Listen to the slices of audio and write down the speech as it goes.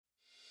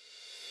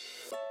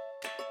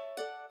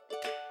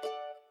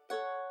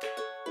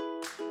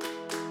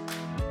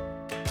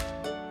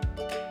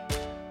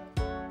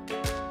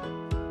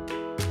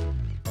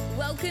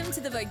Welcome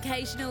to the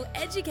Vocational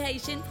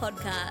Education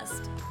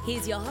Podcast.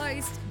 Here's your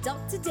host,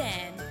 Dr.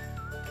 Dan.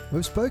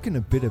 We've spoken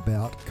a bit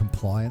about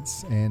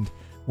compliance and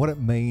what it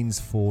means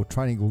for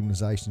training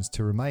organisations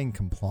to remain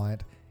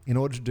compliant in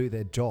order to do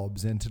their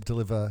jobs and to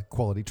deliver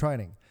quality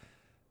training.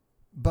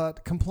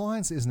 But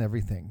compliance isn't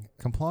everything.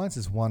 Compliance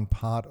is one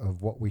part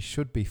of what we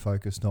should be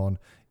focused on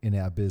in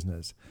our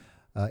business.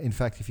 In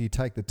fact, if you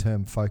take the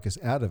term focus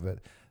out of it,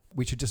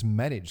 we should just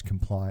manage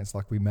compliance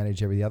like we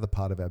manage every other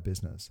part of our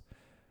business.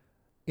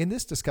 In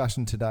this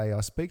discussion today, I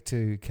speak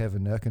to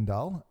Kevin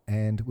Erkendahl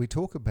and we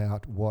talk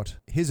about what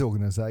his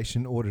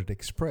organisation, Audit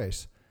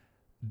Express,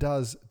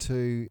 does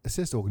to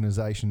assist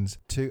organisations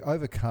to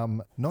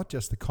overcome not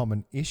just the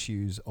common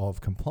issues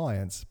of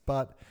compliance,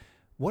 but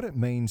what it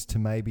means to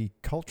maybe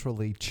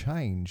culturally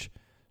change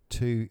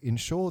to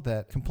ensure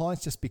that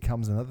compliance just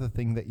becomes another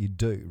thing that you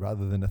do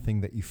rather than a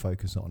thing that you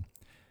focus on.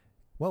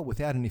 Well,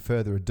 without any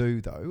further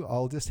ado, though,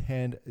 I'll just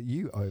hand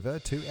you over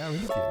to our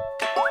interview.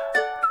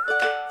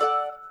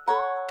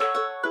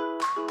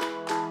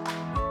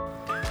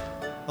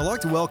 I'd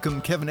like to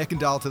welcome Kevin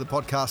Erkendahl to the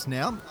podcast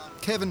now.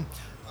 Kevin,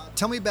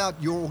 tell me about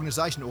your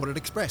organisation, Audit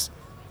Express.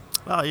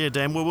 Oh, yeah,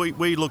 Dan. Well,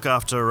 we look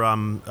after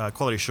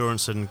quality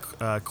assurance and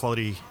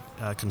quality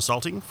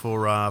consulting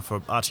for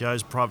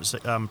RTOs, private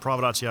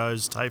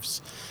RTOs,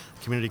 TAFEs,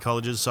 community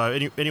colleges. So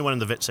anyone in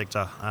the vet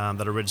sector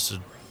that are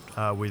registered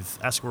with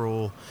ASQA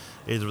or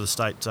either of the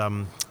state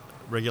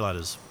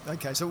regulators.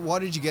 Okay, so why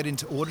did you get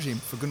into auditing,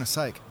 for goodness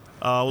sake?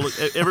 Well,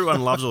 look,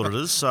 everyone loves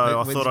auditors, so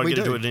I thought I'd get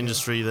into an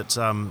industry Yeah.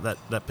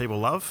 that people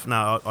love.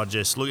 No, I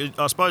just look.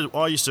 I suppose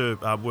I used to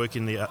work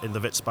in the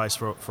vet space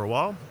for a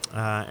while,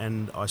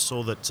 and I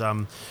saw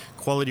that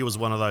quality was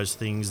one of those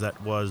things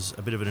that was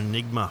a bit of an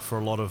enigma for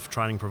a lot of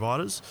training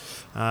providers.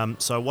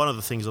 So one of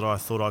the things that I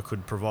thought I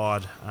could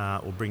provide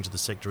or bring to the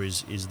sector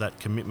is that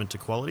commitment to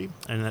quality,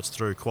 and that's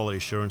through quality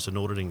assurance and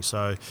auditing.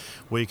 So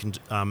we can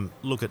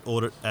look at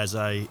audit as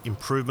a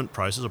improvement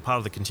process, or part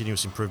of the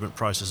continuous improvement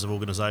process of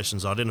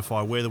organisations. Identify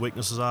where the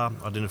weaknesses are,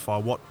 identify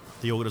what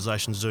the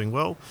organisation's doing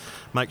well,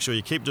 make sure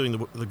you keep doing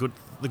the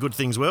good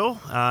things well,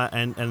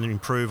 and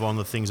improve on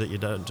the things that you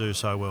don't do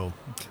so well.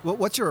 Well,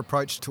 what's your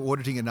approach to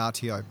auditing an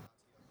RTO?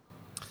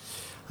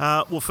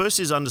 Well, first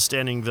is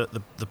understanding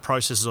the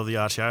processes of the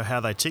RTO, how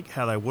they tick,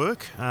 how they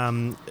work,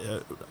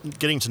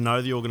 getting to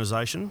know the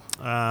organisation,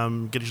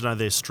 getting to know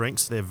their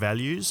strengths, their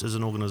values as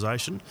an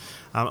organisation.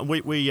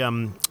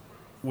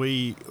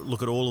 We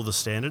look at all of the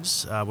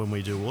standards when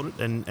we do audit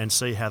and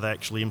see how they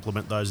actually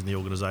implement those in the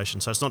organisation.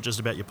 So it's not just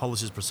about your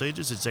policies,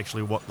 procedures, it's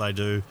actually what they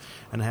do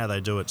and how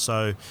they do it.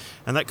 So,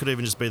 and that could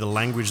even just be the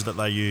language that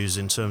they use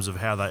in terms of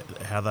how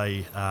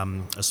they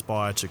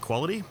aspire to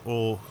quality,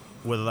 or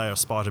whether they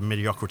aspire to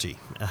mediocrity.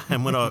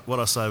 And what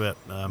I say about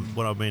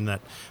what I mean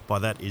by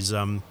that is,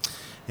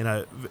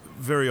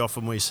 very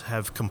often we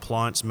have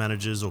compliance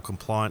managers or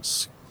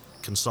compliance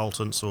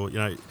consultants, or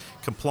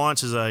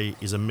compliance is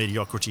a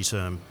mediocrity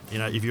term.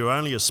 If you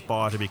only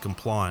aspire to be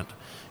compliant,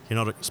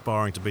 you're not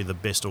aspiring to be the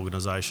best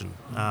organisation.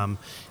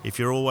 If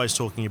you're always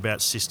talking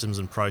about systems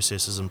and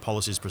processes and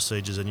policies,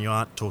 procedures, and you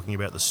aren't talking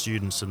about the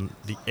students and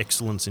the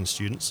excellence in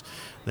students,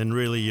 then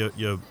really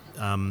you're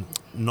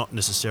not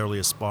necessarily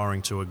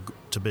aspiring to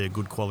be a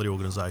good quality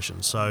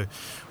organisation. So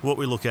what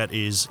we look at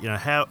is,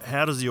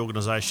 how does the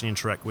organisation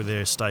interact with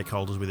their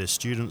stakeholders, with their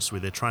students,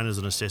 with their trainers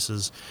and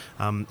assessors?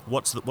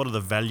 What are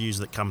the values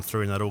that come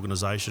through in that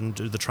organisation?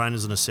 Do the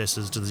trainers and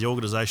assessors, does the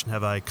organisation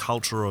have a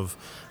culture of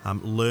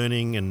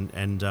learning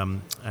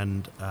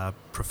and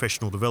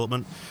professional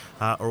development,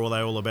 or are they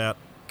all about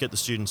get the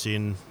students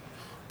in,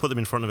 put them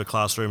in front of a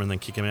classroom and then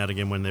kick them out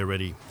again when they're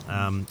ready?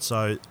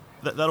 So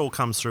that all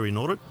comes through in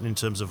audit in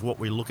terms of what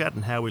we look at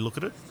and how we look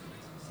at it,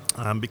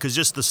 because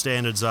just the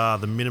standards are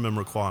the minimum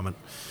requirement.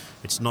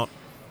 It's not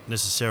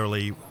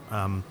necessarily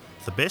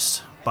the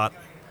best, but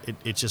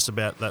it's just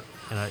about that.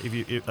 If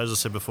you, as I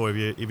said before,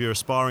 if you're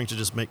aspiring to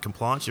just meet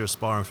compliance, you're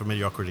aspiring for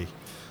mediocrity.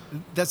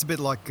 That's a bit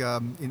like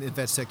in the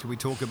vet sector, we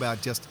talk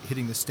about just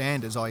hitting the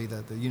standards, i.e.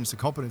 the units of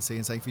competency,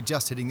 and saying if you're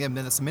just hitting them,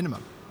 then that's the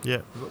minimum. Yeah.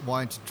 Why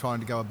aren't you trying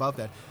to go above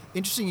that?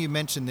 Interesting you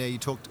mentioned there, you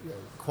talked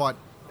quite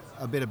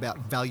a bit about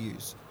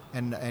values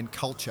and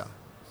culture.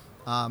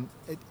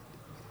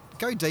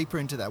 Go deeper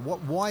into that.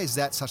 Why is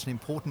that such an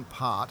important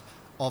part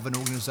of an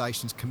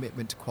organisation's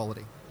commitment to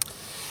quality?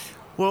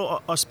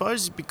 Well, I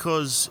suppose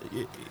because,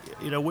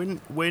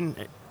 when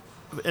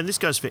and this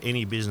goes for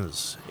any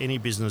business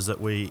that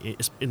we,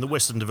 in the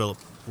Western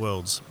developed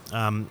worlds,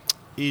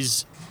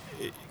 is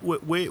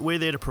we're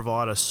there to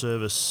provide a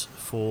service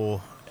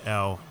for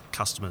our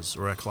customers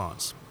or our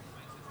clients.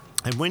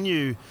 And when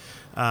you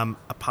are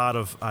part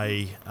of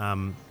a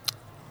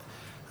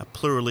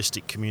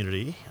pluralistic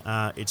community,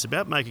 it's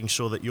about making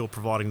sure that you're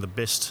providing the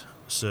best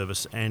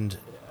service and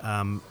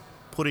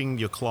putting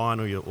your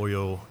client or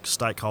your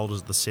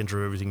stakeholders at the centre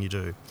of everything you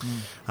do.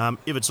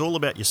 If it's all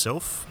about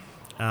yourself,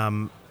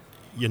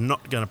 you're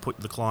not going to put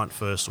the client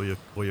first or your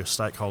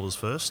stakeholders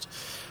first.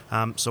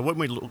 So when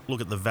we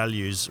look at the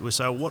values, we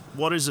say,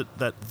 what is it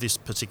that this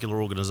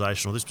particular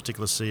organisation or this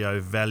particular CEO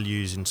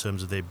values in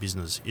terms of their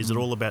business? Is it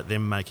all about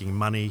them making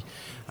money,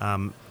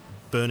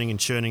 burning and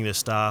churning their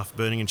staff,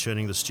 burning and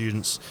churning the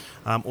students,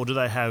 or do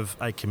they have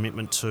a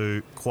commitment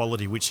to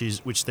quality,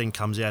 which then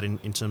comes out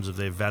in terms of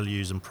their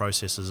values and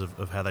processes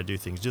of how they do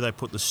things? Do they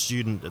put the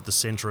student at the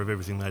centre of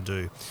everything they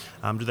do?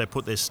 Do they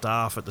put their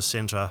staff at the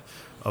centre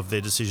of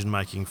their decision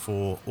making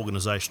for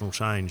organisational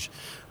change?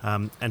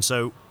 And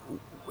so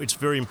it's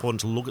very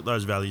important to look at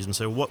those values and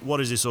say, what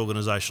is this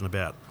organisation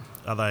about?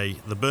 Are they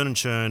the burn and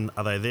churn?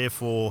 Are they there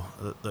for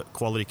the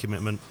quality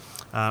commitment?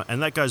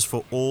 And that goes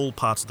for all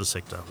parts of the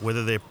sector,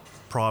 whether they're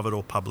private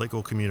or public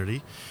or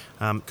community,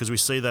 because we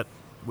see that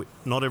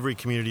not every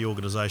community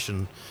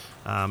organisation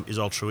is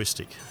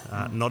altruistic.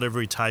 Not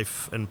every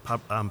TAFE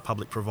and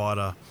public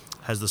provider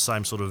has the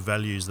same sort of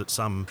values that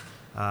some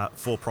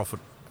for-profit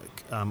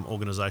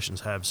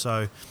organisations have.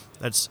 So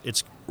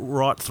it's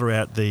right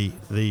throughout the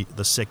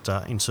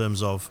sector in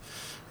terms of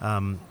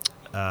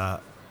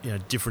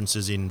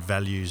differences in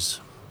values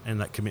and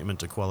that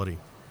commitment to quality.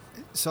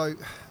 So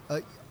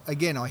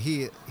again, I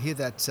hear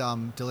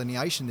that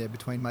delineation there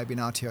between maybe an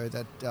RTO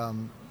that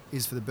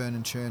is for the burn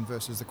and churn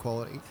versus the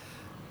quality.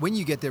 When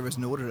you get there as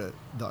an auditor,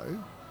 though,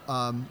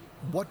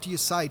 what do you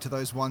say to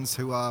those ones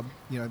who are,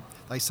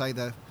 they say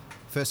the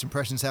first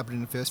impressions happen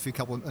in the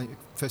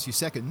first few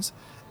seconds,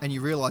 and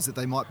you realise that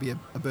they might be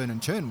a burn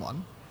and churn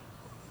one?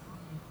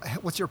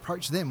 What's your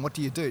approach to them? What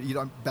do? You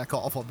don't back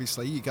off,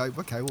 obviously. You go,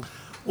 okay,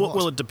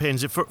 well, it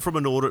depends. From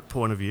an audit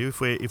point of view,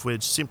 if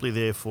we're simply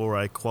there for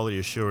a quality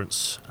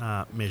assurance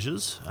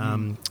measures,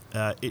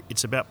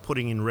 it's about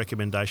putting in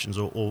recommendations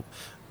or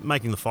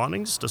making the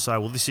findings to say,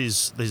 well,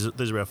 these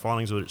are our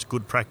findings, whether it's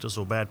good practice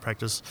or bad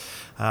practice.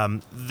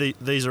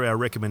 These are our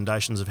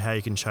recommendations of how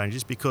you can change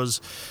this, because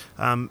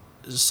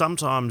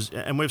sometimes,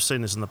 and we've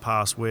seen this in the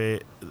past, where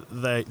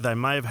they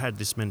may have had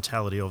this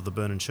mentality of the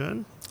burn and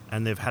churn,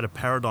 and they've had a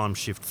paradigm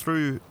shift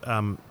through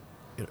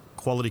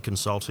quality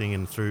consulting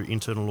and through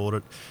internal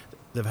audit.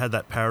 They've had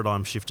that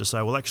paradigm shift to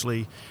say, well,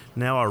 actually,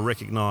 now I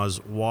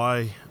recognise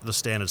why the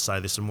standards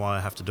say this and why I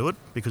have to do it,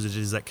 because it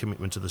is that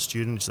commitment to the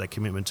student, it's that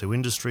commitment to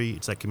industry,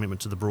 it's that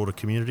commitment to the broader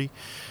community.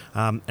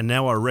 And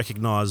now I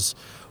recognise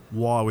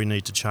why we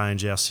need to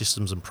change our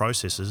systems and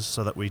processes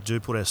so that we do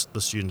put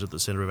the student at the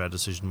centre of our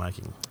decision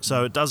making.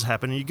 So it does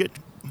happen. You get,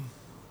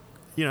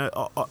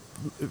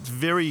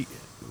 very...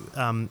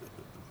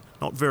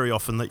 not very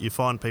often that you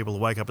find people who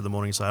wake up in the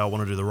morning and say, I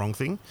want to do the wrong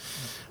thing.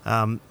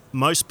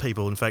 Most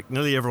people, in fact,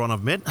 nearly everyone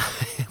I've met,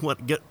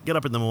 get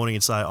up in the morning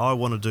and say, I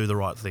want to do the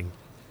right thing.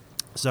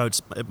 So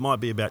it might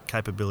be about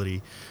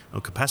capability or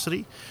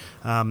capacity.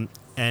 And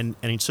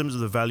in terms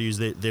of the values,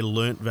 they're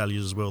learnt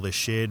values as well. They're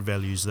shared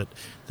values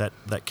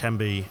that can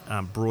be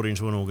brought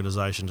into an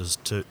organisation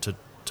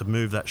to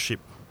move that ship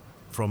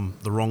from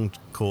the wrong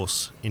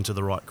course into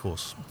the right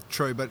course.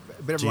 True, but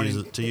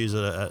everyone... To use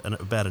a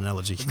bad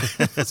analogy.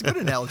 It's a good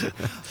analogy.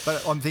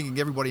 But I'm thinking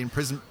everybody in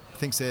prison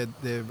thinks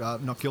they're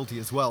not guilty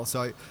as well.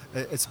 So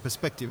it's a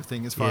perspective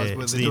thing as far as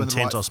whether they're doing the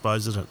right... intent, I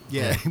suppose, isn't it?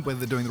 Yeah, whether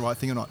they're doing the right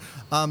thing or not.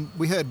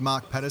 We heard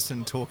Mark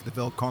Patterson talk at the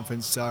VELC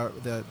conference,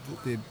 the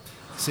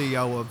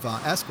CEO of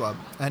ASQA,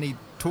 and he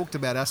talked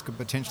about ASQA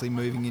potentially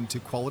moving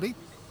into quality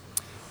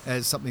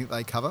as something that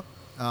they cover.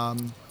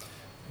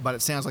 But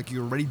it sounds like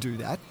you already do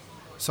that.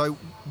 So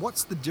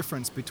what's the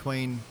difference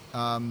between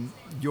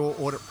your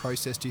audit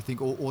process, do you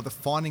think, or the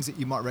findings that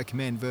you might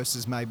recommend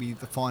versus maybe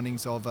the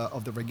findings of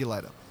the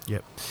regulator?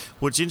 Yep.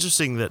 Well, it's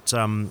interesting that,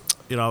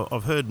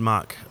 I've heard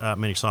Mark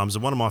many times,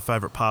 and one of my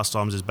favourite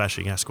pastimes is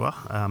bashing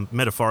ASQA,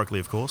 metaphorically,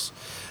 of course.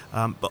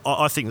 But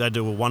I think they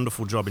do a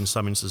wonderful job in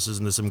some instances,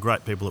 and there's some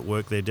great people at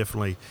work there,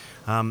 definitely.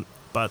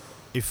 But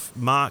if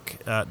Mark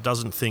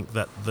doesn't think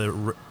that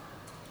the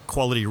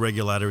quality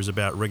regulator is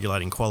about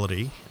regulating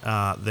quality,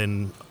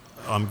 then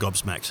I'm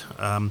gobsmacked.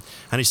 And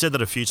he said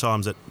that a few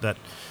times that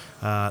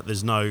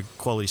there's no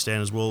quality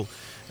standards. Well,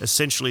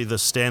 essentially the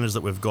standards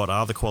that we've got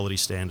are the quality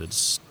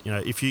standards.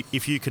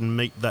 If you can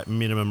meet that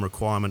minimum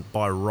requirement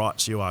by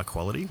rights, you are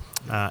quality.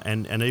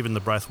 And even the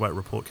Braithwaite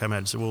report came out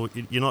and said, well,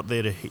 you're not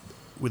there to hit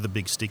with a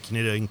big stick. You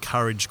need to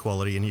encourage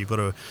quality, and you've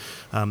got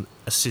to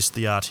assist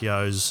the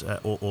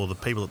RTOs or the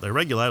people that they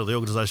regulate, or the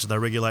organisations they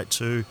regulate,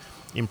 to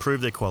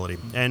improve their quality.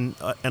 And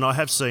I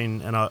have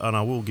seen, and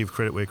I will give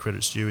credit where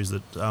credit's due, is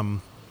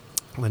that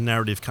the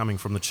narrative coming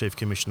from the Chief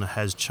Commissioner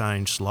has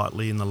changed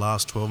slightly in the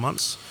last 12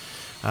 months.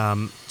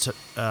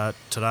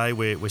 Today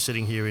we're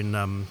sitting here in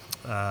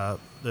a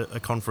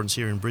conference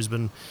here in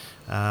Brisbane,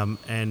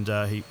 and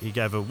he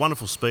gave a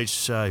wonderful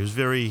speech. He was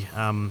very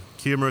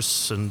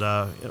humorous, and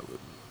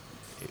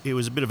it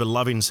was a bit of a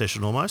love-in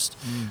session almost.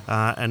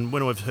 And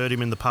when I've heard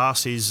him in the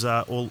past, he's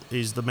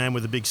the man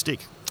with a big stick.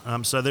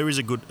 So there is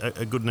a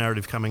good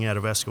narrative coming out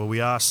of ASQA.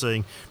 We are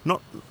seeing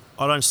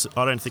I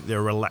don't think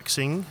they're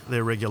relaxing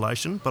their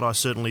regulation, but I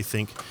certainly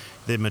think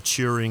they're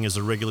maturing as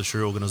a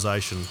regulatory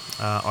organisation.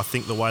 I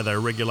think the way they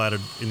were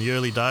regulated in the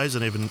early days,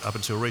 and even up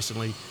until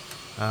recently,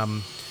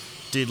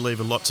 did leave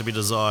a lot to be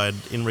desired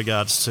in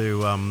regards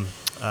to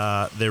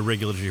their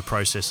regulatory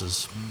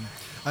processes.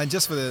 And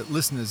just for the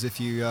listeners, if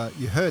you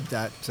heard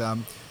that,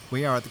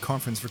 we are at the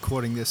conference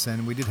recording this,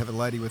 and we did have a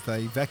lady with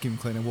a vacuum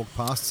cleaner walk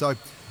past. So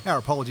our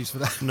apologies for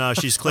that. No,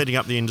 she's cleaning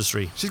up the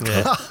industry.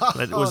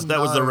 That was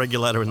no. the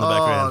regulator in the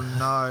background.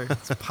 Oh no,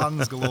 it's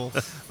puns galore.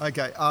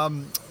 Okay,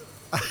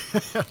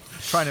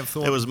 train of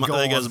thought.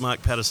 There goes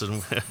Mark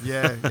Patterson.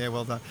 yeah,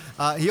 well done.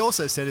 He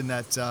also said in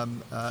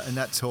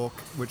that talk,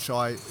 which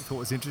I thought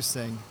was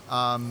interesting.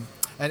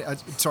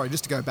 Sorry,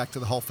 just to go back to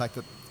the whole fact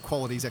that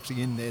quality is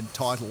actually in their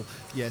title.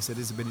 Yes, it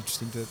is a bit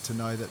interesting to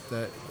know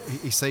that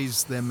he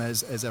sees them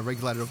as a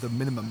regulator of the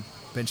minimum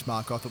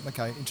benchmark. I thought,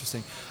 okay,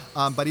 interesting.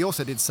 But he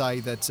also did say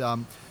that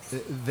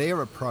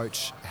their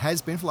approach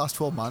has been for the last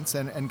 12 months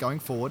and going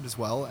forward as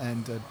well,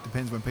 and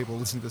depends when people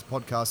listen to this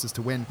podcast as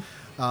to when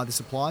this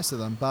applies to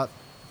them, but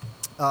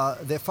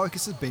their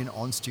focus has been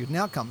on student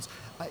outcomes.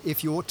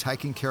 If you're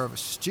taking care of a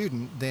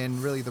student,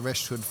 then really the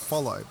rest should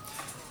follow.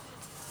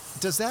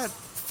 Does that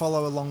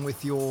follow along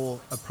with your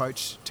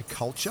approach to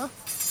culture?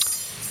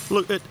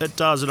 Look, it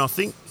does, and I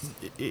think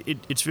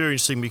it's very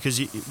interesting because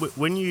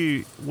when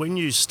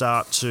you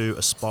start to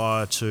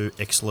aspire to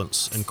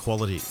excellence and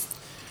quality,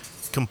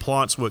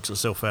 compliance works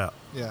itself out.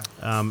 Yeah.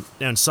 Now,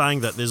 in saying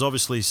that, there's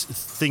obviously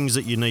things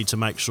that you need to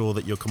make sure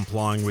that you're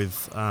complying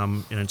with,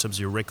 in terms of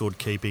your record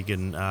keeping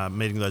and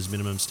meeting those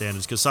minimum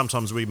standards. Because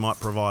sometimes we might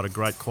provide a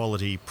great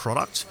quality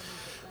product.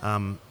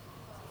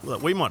 That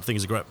we might think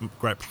is a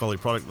great quality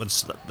product,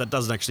 but that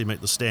doesn't actually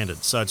meet the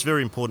standard. So it's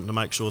very important to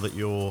make sure that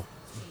you're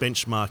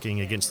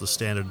benchmarking against the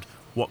standard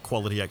what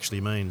quality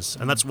actually means.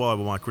 And that's why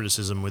my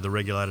criticism with the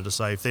regulator to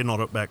say if they're not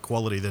about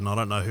quality, then I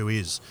don't know who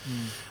is.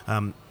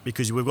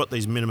 Because we've got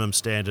these minimum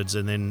standards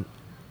and then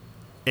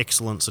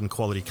excellence and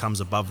quality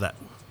comes above that.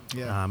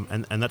 Yeah.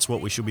 And that's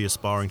what we should be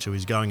aspiring to,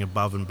 is going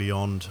above and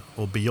beyond,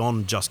 or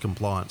beyond just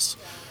compliance.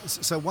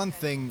 So one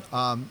thing,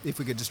 if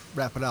we could just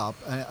wrap it up,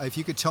 if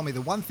you could tell me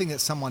the one thing that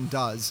someone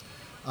does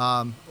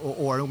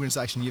or an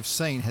organisation you've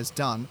seen has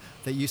done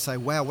that you say,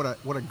 wow,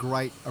 what a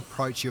great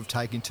approach you've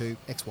taken to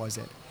X, Y,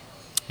 Z.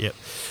 Yep.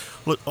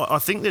 Look, I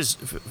think there's,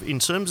 in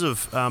terms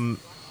of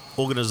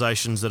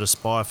organisations that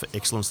aspire for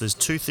excellence, there's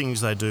two things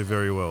they do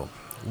very well.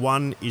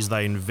 One is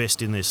they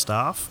invest in their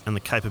staff and the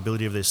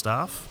capability of their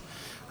staff.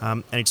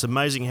 And it's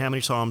amazing how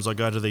many times I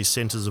go to these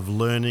centres of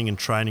learning and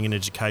training and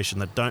education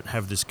that don't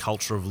have this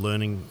culture of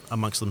learning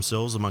amongst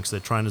themselves, amongst their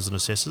trainers and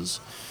assessors.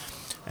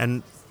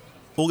 And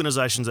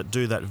organisations that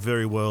do that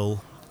very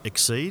well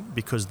exceed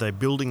because they're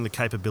building the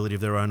capability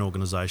of their own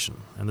organisation.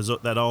 And there's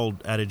that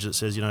old adage that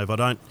says,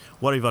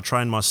 what if I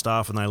train my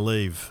staff and they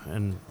leave?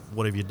 And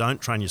what if you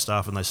don't train your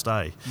staff and they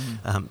stay?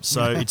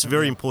 So it's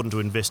very important to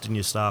invest in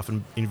your staff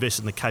and invest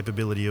in the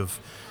capability of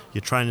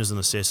your trainers and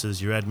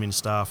assessors, your admin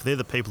staff. They're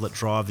the people that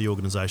drive the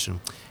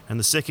organisation. And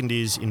the second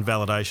is in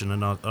validation.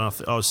 And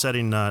I was sat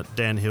in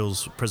Dan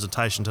Hill's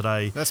presentation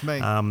today. That's me.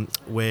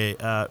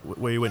 Where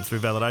he went through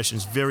validation.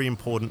 It's very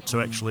important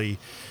to actually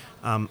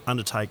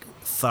undertake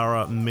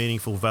thorough,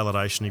 meaningful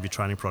validation of your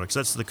training products.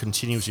 That's the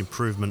continuous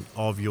improvement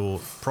of your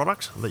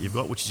product that you've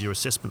got, which is your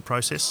assessment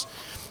process,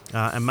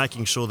 and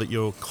making sure that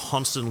you're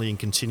constantly and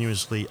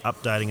continuously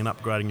updating and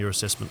upgrading your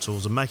assessment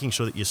tools, and making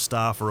sure that your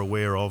staff are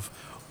aware of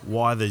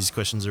why these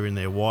questions are in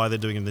there, why they're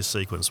doing in this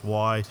sequence,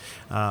 why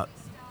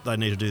they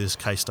need to do this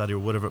case study or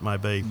whatever it may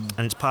be.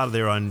 And it's part of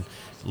their own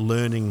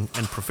learning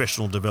and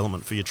professional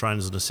development for your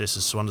trainers and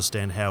assessors to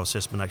understand how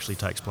assessment actually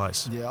takes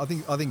place. Yeah, I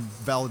think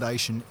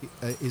validation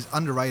is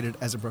underrated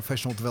as a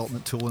professional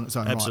development tool in its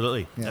own right.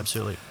 Absolutely, Yeah.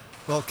 Absolutely.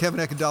 Well, Kevin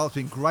Ekendall, it's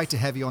been great to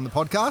have you on the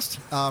podcast.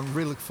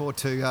 Really look forward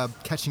to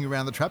catching you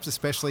around the traps,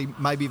 especially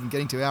maybe even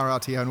getting to our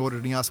RTO and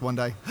auditing us one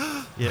day.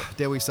 Yeah.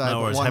 Dare we say?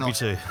 No worries, why happy not?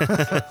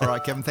 to. All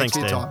right, Kevin, thanks for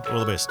your Dan. time. All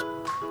the best.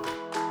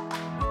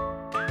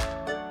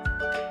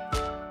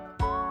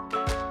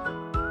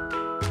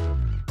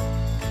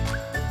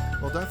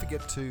 Well, don't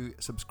forget to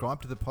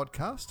subscribe to the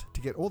podcast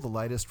to get all the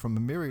latest from a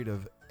myriad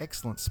of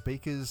excellent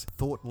speakers,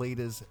 thought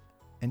leaders,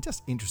 and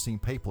just interesting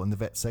people in the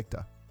vet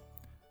sector.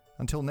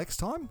 Until next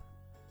time,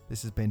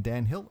 this has been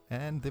Dan Hill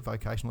and the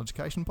Vocational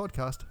Education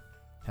Podcast.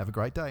 Have a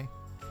great day.